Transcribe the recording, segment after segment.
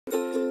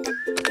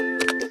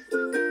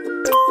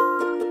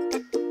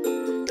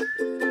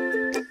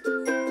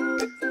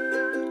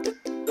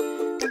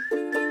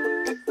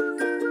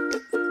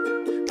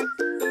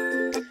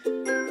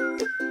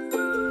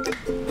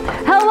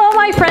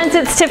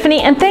friends, it's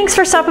Tiffany, and thanks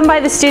for stopping by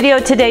the studio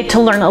today to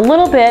learn a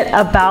little bit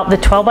about the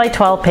 12 by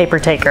 12 paper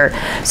taker.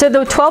 So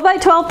the 12 by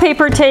 12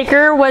 paper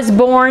taker was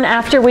born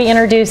after we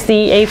introduced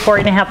the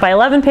A4 8.5 by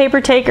 11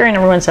 paper taker, and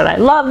everyone said, I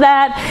love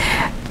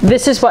that.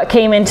 This is what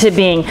came into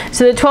being.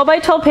 So the 12 by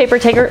 12 paper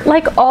taker,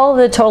 like all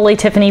the Totally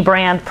Tiffany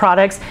brand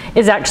products,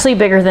 is actually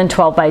bigger than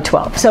 12 by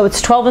 12. So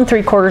it's 12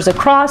 3/4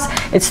 across,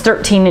 it's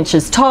 13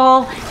 inches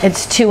tall,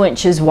 it's 2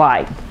 inches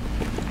wide.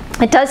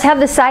 It does have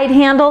the side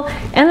handle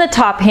and the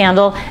top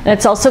handle, and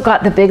it's also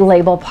got the big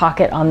label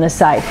pocket on the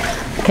side.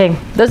 Okay,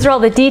 those are all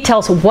the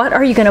details. What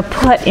are you gonna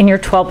put in your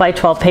 12 by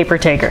 12 paper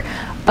taker?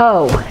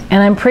 Oh,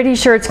 and I'm pretty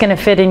sure it's gonna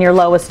fit in your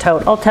lowest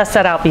tote. I'll test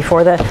that out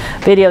before the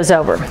video's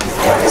over.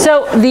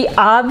 So the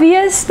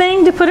obvious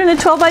thing to put in a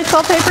 12 by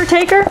 12 paper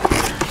taker,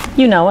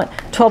 you know it,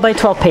 12 by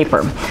 12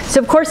 paper. So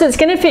of course it's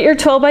gonna fit your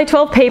 12 by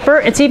 12 paper.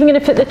 It's even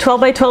gonna fit the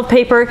 12 by 12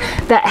 paper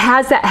that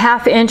has that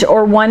 1/2 inch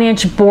or 1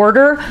 inch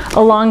border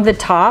along the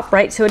top,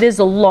 right? So it is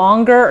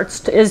longer,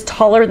 it is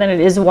taller than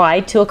it is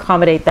wide to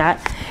accommodate that.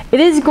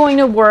 It is going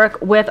to work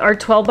with our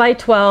 12 by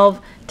 12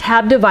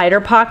 tab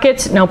divider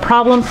pockets, no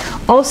problem.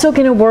 Also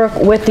going to work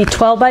with the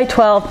 12 by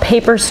 12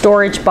 paper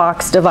storage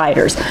box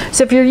dividers.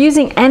 So if you're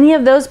using any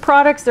of those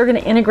products, they're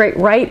going to integrate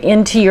right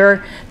into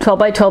your 12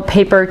 by 12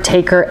 paper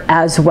taker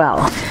as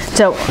well.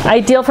 So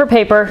ideal for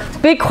paper.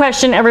 Big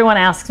question everyone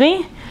asks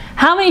me,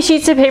 how many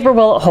sheets of paper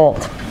will it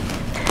hold?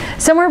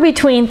 Somewhere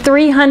between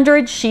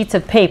 300 sheets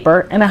of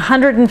paper and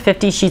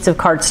 150 sheets of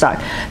cardstock.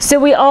 So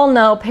we all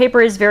know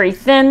paper is very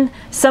thin.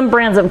 Some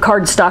brands of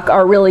cardstock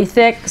are really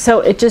thick.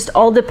 So it just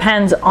all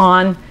depends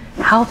on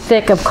how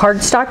thick of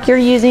cardstock you're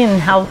using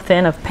and how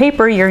thin of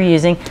paper you're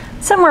using.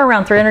 Somewhere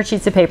around 300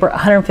 sheets of paper,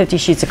 150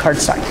 sheets of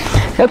cardstock.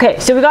 Okay,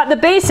 so we got the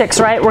basics,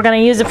 right? We're gonna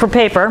use it for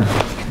paper.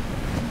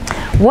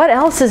 What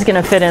else is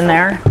gonna fit in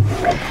there?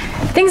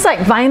 Things like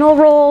vinyl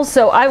rolls.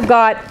 So I've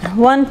got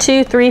 1,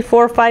 2, 3,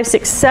 4, 5,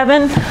 6,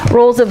 7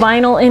 rolls of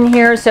vinyl in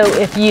here. So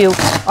if you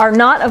are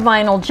not a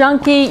vinyl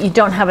junkie, you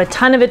don't have a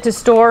ton of it to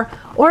store,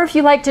 or if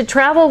you like to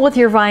travel with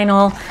your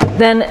vinyl,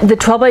 then the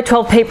 12 by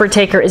 12 paper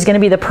taker is going to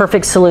be the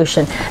perfect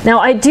solution. Now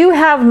I do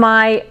have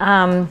my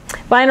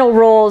vinyl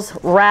rolls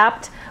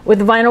wrapped with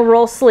vinyl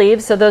roll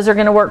sleeves, so those are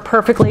going to work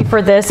perfectly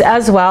for this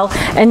as well,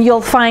 and you'll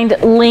find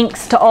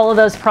links to all of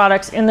those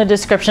products in the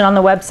description on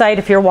the website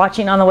if you're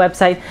watching on the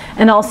website,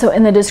 and also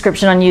in the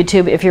description on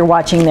YouTube if you're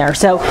watching there.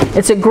 So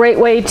it's a great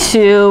way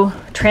to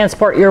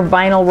transport your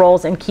vinyl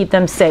rolls and keep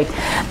them safe.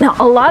 Now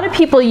a lot of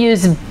people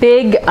use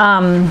big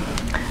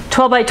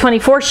 12 by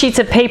 24 sheets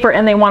of paper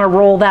and they want to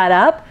roll that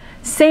up.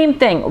 Same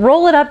thing,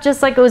 roll it up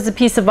just like it was a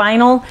piece of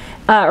vinyl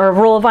or a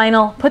roll of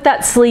vinyl. Put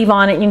that sleeve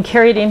on it. You can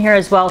carry it in here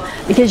as well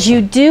because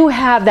you do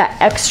have that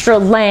extra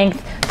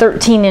length,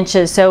 13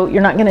 inches, so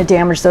you're not going to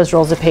damage those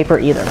rolls of paper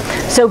either.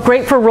 So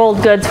great for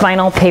rolled goods,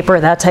 vinyl, paper,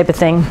 that type of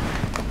thing.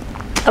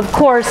 Of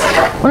course,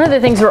 one of the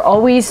things we're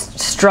always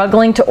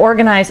struggling to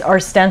organize are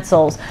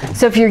stencils.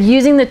 So if you're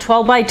using the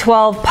 12 by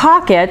 12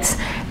 pockets,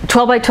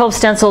 12 by 12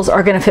 stencils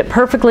are going to fit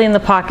perfectly in the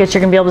pockets.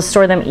 You're going to be able to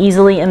store them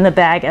easily in the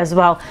bag as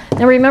well.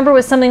 Now remember,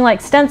 with something like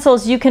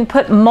stencils, you can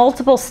put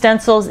multiple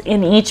stencils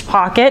in each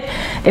pocket.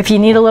 If you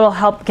need a little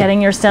help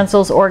getting your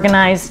stencils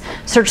organized,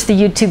 search the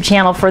YouTube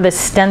channel for the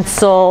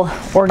stencil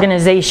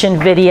organization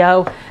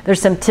video.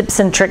 There's some tips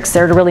and tricks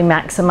there to really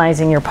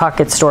maximizing your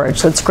pocket storage,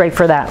 so it's great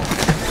for that.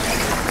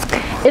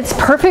 It's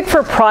perfect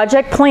for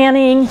project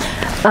planning,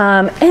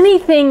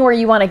 anything where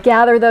you want to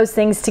gather those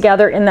things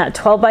together in that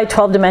 12 by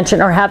 12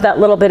 dimension or have that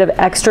little bit of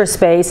extra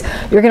space.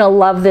 You're going to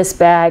love this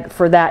bag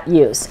for that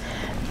use.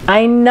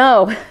 I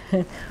know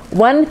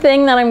one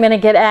thing that I'm going to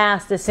get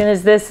asked as soon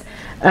as this,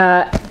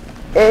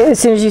 as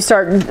soon as you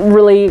start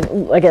really,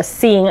 I guess,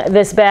 seeing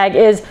this bag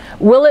is,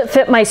 will it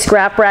fit my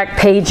scrap rack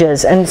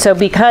pages? And so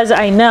because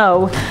I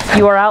know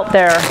you are out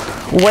there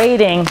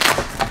waiting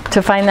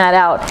to find that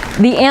out,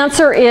 the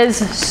answer is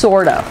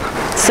sort of.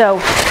 So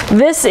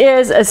this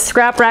is a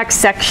scrap rack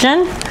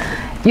section.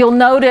 You'll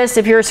notice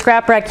if you're a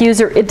scrap rack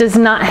user, it does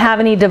not have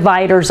any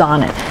dividers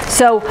on it.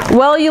 So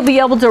while you'll be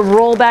able to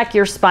roll back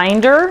your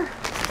spinder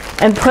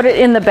and put it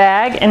in the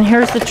bag, and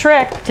here's the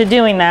trick to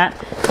doing that.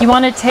 You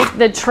want to take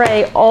the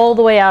tray all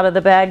the way out of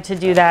the bag to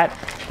do that,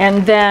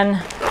 and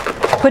then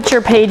put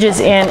your pages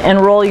in and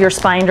roll your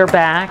spinder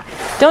back.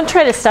 Don't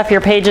try to stuff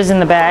your pages in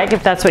the bag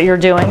if that's what you're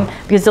doing,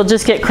 because they'll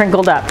just get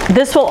crinkled up.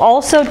 This will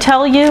also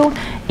tell you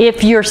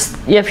if your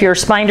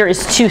spinder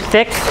is too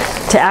thick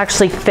to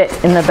actually fit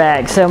in the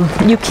bag. So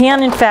you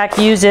can in fact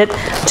use it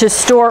to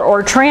store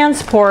or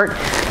transport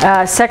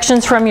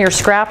sections from your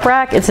scrap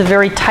rack. It's a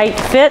very tight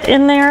fit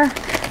in there.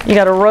 You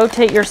got to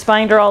rotate your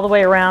spinder all the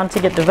way around to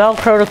get the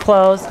Velcro to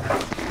close,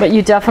 but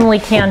you definitely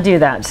can do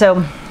that.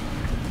 So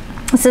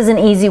this is an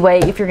easy way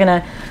if you're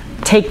going to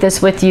take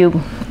this with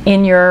you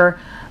in your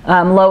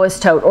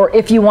lowest tote, or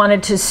if you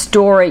wanted to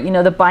store it. You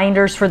know, the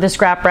binders for the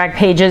scrap rack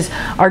pages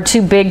are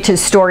too big to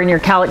store in your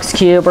Calyx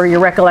cube or your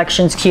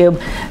Recollections cube,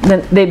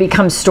 then they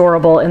become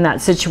storable in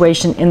that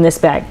situation in this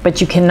bag,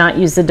 but you cannot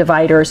use the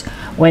dividers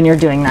when you're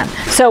doing that.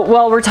 So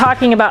while we're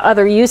talking about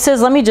other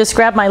uses, let me just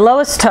grab my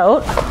lowest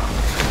tote.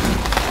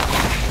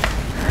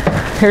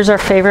 here's our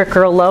favorite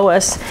girl,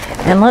 Lois.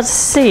 And let's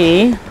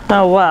see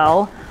how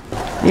well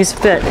these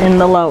fit in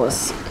the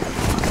Lois.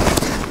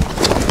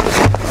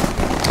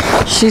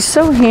 She's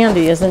so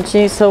handy, isn't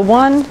she? So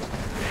 1,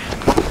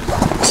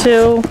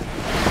 2,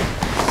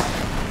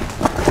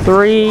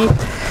 3.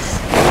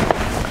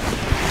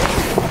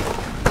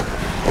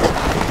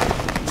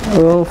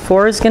 Oh,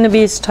 4 is going to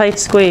be a tight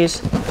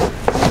squeeze.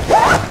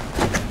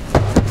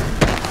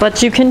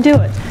 But you can do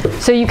it.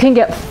 So you can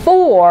get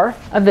 4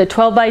 of the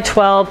 12 by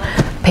 12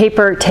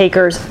 paper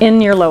takers in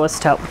your Lois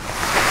tote.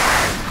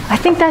 I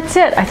think that's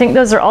it. I think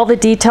those are all the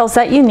details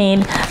that you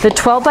need. The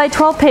 12 by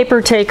 12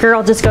 paper taker,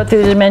 I'll just go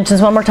through the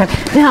dimensions one more time.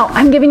 Now,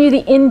 I'm giving you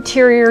the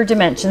interior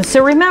dimensions.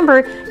 So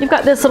remember, you've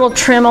got this little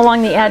trim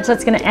along the edge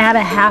that's going to add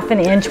a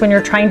 1/2 inch when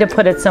you're trying to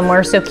put it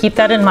somewhere, so keep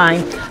that in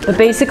mind. But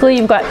basically,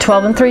 you've got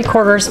 12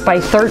 3/4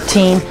 by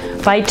 13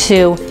 by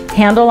 2,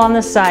 handle on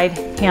the side,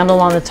 handle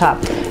on the top.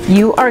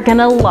 You are going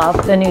to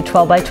love the new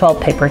 12 by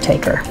 12 paper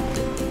taker.